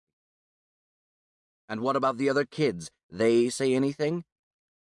And what about the other kids? They say anything?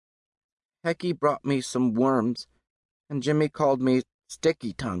 Hecky brought me some worms, and Jimmy called me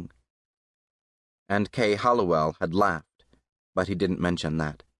Sticky Tongue. And Kay Hollowell had laughed, but he didn't mention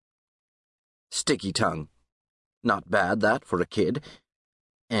that. Sticky Tongue. Not bad, that, for a kid.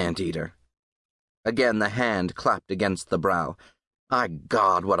 Anteater. Again the hand clapped against the brow. My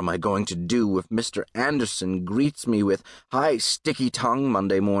God, what am I going to do if Mr. Anderson greets me with, "Hi, Sticky Tongue,"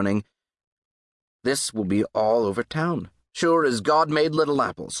 Monday morning? This will be all over town, sure as God made little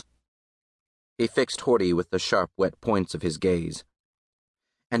apples. He fixed Horty with the sharp, wet points of his gaze.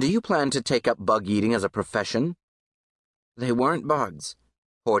 And do you plan to take up bug-eating as a profession? They weren't bugs,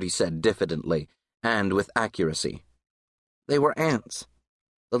 Horty said diffidently, and with accuracy. They were ants,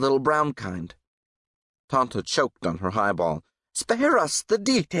 the little brown kind. Tonto choked on her highball. Spare us the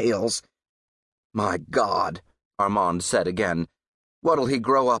details. My God, Armand said again. What'll he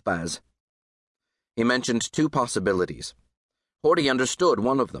grow up as? He mentioned two possibilities. Horty understood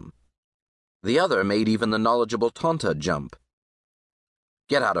one of them. The other made even the knowledgeable Tonto jump.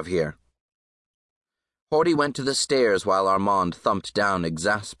 Get out of here. Horty went to the stairs while Armand thumped down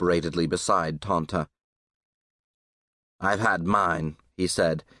exasperately beside Tonto. I've had mine, he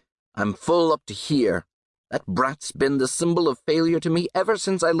said. I'm full up to here. That brat's been the symbol of failure to me ever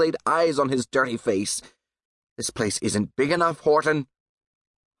since I laid eyes on his dirty face. This place isn't big enough, Horton.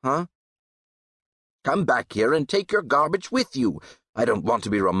 Huh? Come back here and take your garbage with you. I don't want to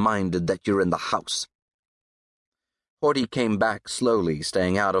be reminded that you're in the house. Horty came back slowly,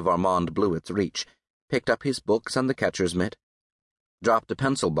 staying out of Armand Blewett's reach, picked up his books and the catcher's mitt, dropped a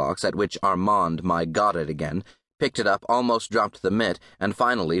pencil box at which Armand got it again, picked it up, almost dropped the mitt, and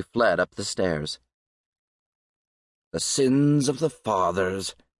finally fled up the stairs. The sins of the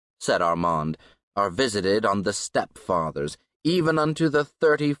fathers, said Armand, are visited on the stepfathers, even unto the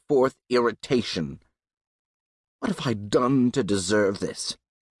 34th irritation. What have I done to deserve this?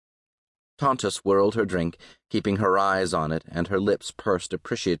 Tonto swirled her drink, keeping her eyes on it, and her lips pursed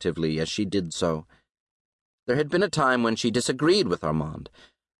appreciatively as she did so. There had been a time when she disagreed with Armand.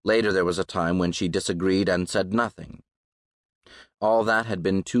 Later there was a time when she disagreed and said nothing. All that had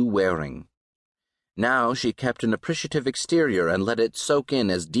been too wearing. Now she kept an appreciative exterior and let it soak in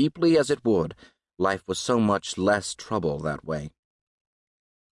as deeply as it would. Life was so much less trouble that way.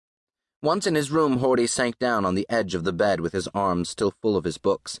 Once in his room, Horty sank down on the edge of the bed with his arms still full of his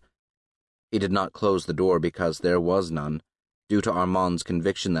books. He did not close the door because there was none, due to Armand's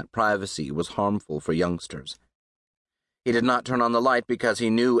conviction that privacy was harmful for youngsters. He did not turn on the light because he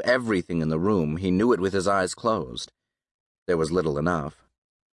knew everything in the room. He knew it with his eyes closed. There was little enough.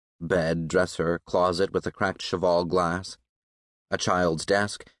 Bed, dresser, closet with a cracked cheval glass. A child's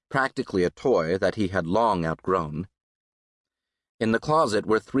desk, practically a toy that he had long outgrown. In the closet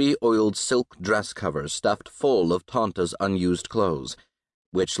were 3 oiled silk dress covers stuffed full of Tonto's unused clothes,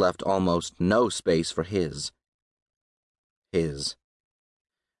 which left almost no space for his. His.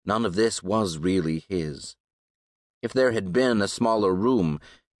 None of this was really his. If there had been a smaller room,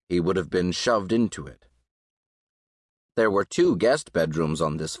 he would have been shoved into it. There were 2 guest bedrooms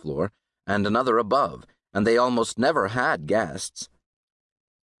on this floor, and another above, and they almost never had guests.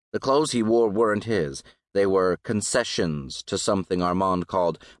 The clothes he wore weren't his. They were concessions to something Armand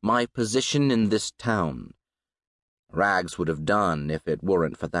called my position in this town. Rags would have done if it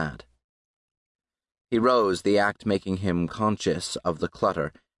weren't for that. He rose, the act making him conscious of the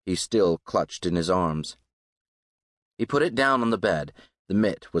clutter he still clutched in his arms. He put it down on the bed. The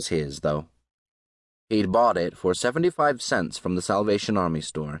mitt was his, though. He'd bought it for 75 cents from the Salvation Army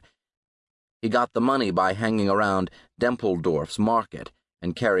store. He got the money by hanging around Dempledorf's market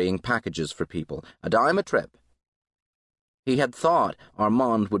and carrying packages for people, a dime a trip. He had thought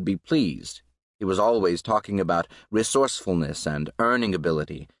Armand would be pleased. He was always talking about resourcefulness and earning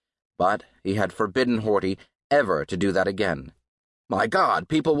ability, but he had forbidden Horty ever to do that again. My God,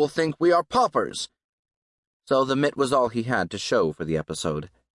 people will think we are paupers! So the mitt was all he had to show for the episode.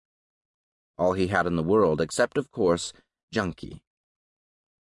 All he had in the world, except, of course, Junkie.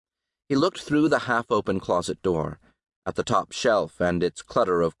 He looked through the half-open closet door. At the top shelf and its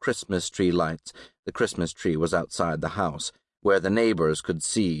clutter of Christmas tree lights, the Christmas tree was outside the house, where the neighbors could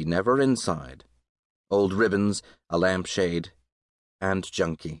see, never inside. Old ribbons, a lampshade, and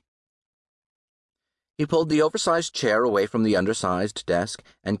Junkie. He pulled the oversized chair away from the undersized desk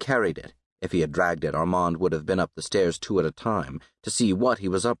and carried it. If he had dragged it, Armand would have been up the stairs 2 at a time to see what he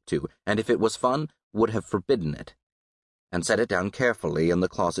was up to, and if it was fun, would have forbidden it, and set it down carefully in the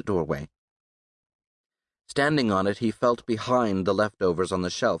closet doorway. Standing on it, he felt behind the leftovers on the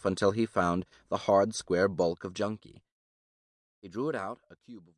shelf until he found the hard, square bulk of Junkie. He drew it out, a cube of